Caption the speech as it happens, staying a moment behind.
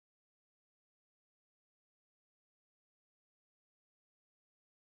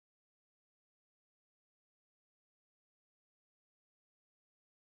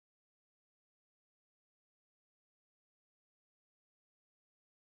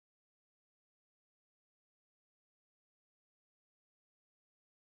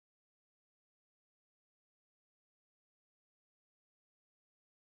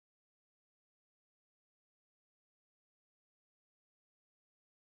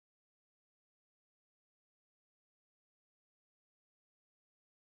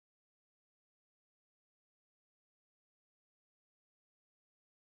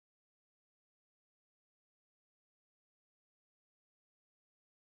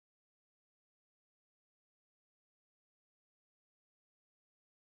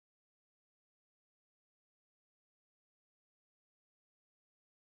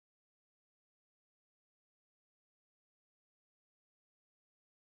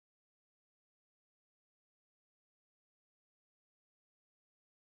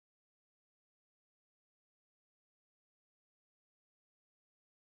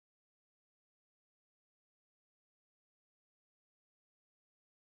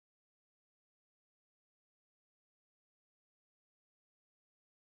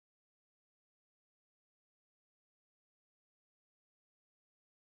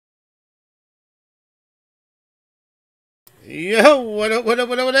Yo, what up, what up,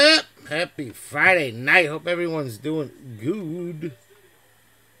 what up, what up? Happy Friday night. Hope everyone's doing good.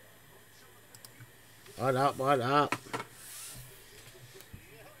 What up, what up?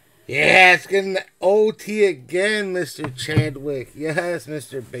 Yeah, it's getting the OT again, Mr. Chadwick. Yes,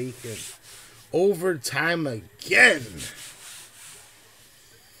 Mr. Bacon. Overtime again.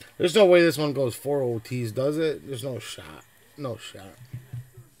 There's no way this one goes 4 OTs, does it? There's no shot. No shot.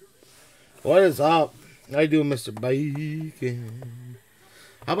 What is up? How you doing, Mr. Bacon?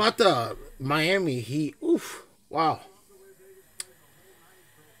 How about the Miami Heat? Oof. Wow.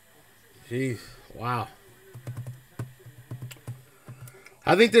 Jeez. Wow.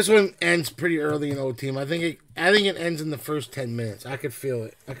 I think this one ends pretty early in OT. I think it ends in the first 10 minutes. I could feel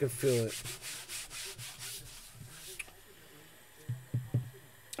it. I could feel it.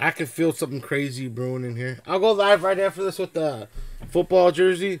 I could feel something crazy brewing in here. I'll go live right after this with the football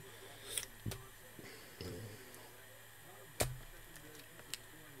jersey.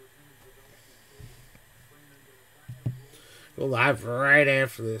 Go live right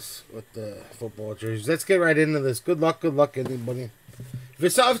after this with the football jerseys. Let's get right into this. Good luck, anybody.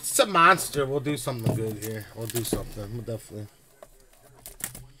 If it's a monster, we'll do something good here. We'll do something. We'll definitely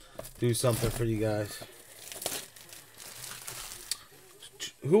do something for you guys.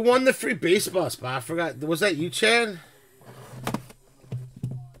 Who won the free baseball spot? I forgot. Was that you, Chad?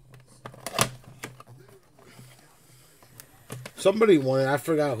 Somebody won it. I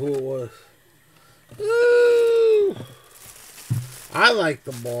forgot who it was. Ooh. I like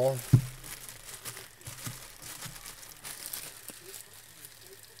the ball.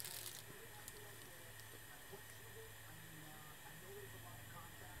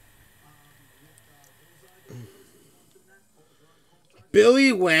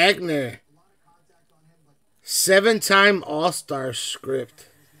 Billy Wagner. 7-time All-Star script.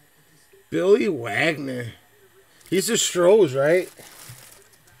 Billy Wagner. He's the Stros, right?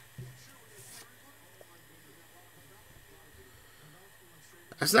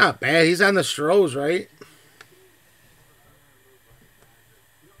 That's not bad. He's on the Stros, right?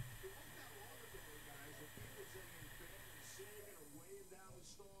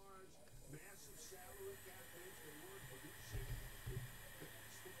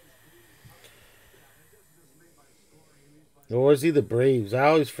 Or is he the Braves? I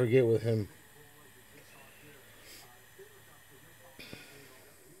always forget with him.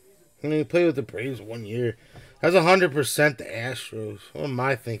 I mean, he played with the Braves 1 year. That's 100% the Astros. What am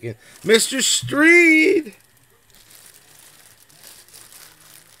I thinking? Mr. Street!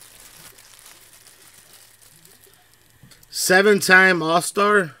 Seven-time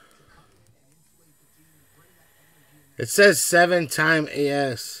All-Star? It says 7-time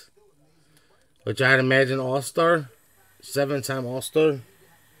AS. Which I'd imagine All-Star. 7-time All-Star.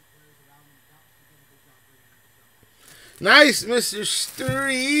 Nice, Mr.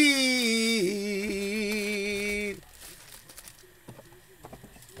 Street.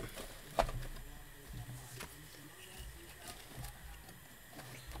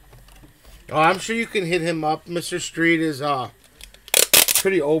 Oh, I'm sure you can hit him up. Mr. Street is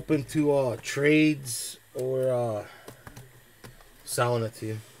pretty open to trades or selling it to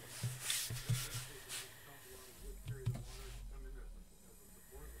you.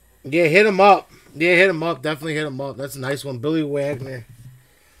 Yeah, hit him up. Yeah, hit him up. Definitely hit him up. That's a nice one. Billy Wagner.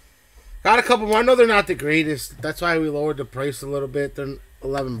 Got a couple more. I know they're not the greatest. That's why we lowered the price a little bit. They're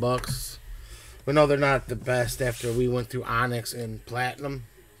 $11. We know they're not the best after we went through Onyx and Platinum.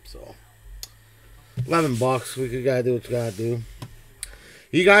 So, $11. We gotta do what you gotta do.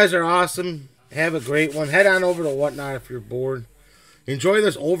 You guys are awesome. Have a great one. Head on over to Whatnot if you're bored. Enjoy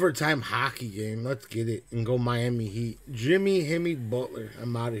this overtime hockey game. Let's get it and go Miami Heat. Jimmy Butler.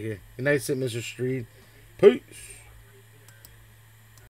 I'm out of here. Good night, Mr. Street. Peace.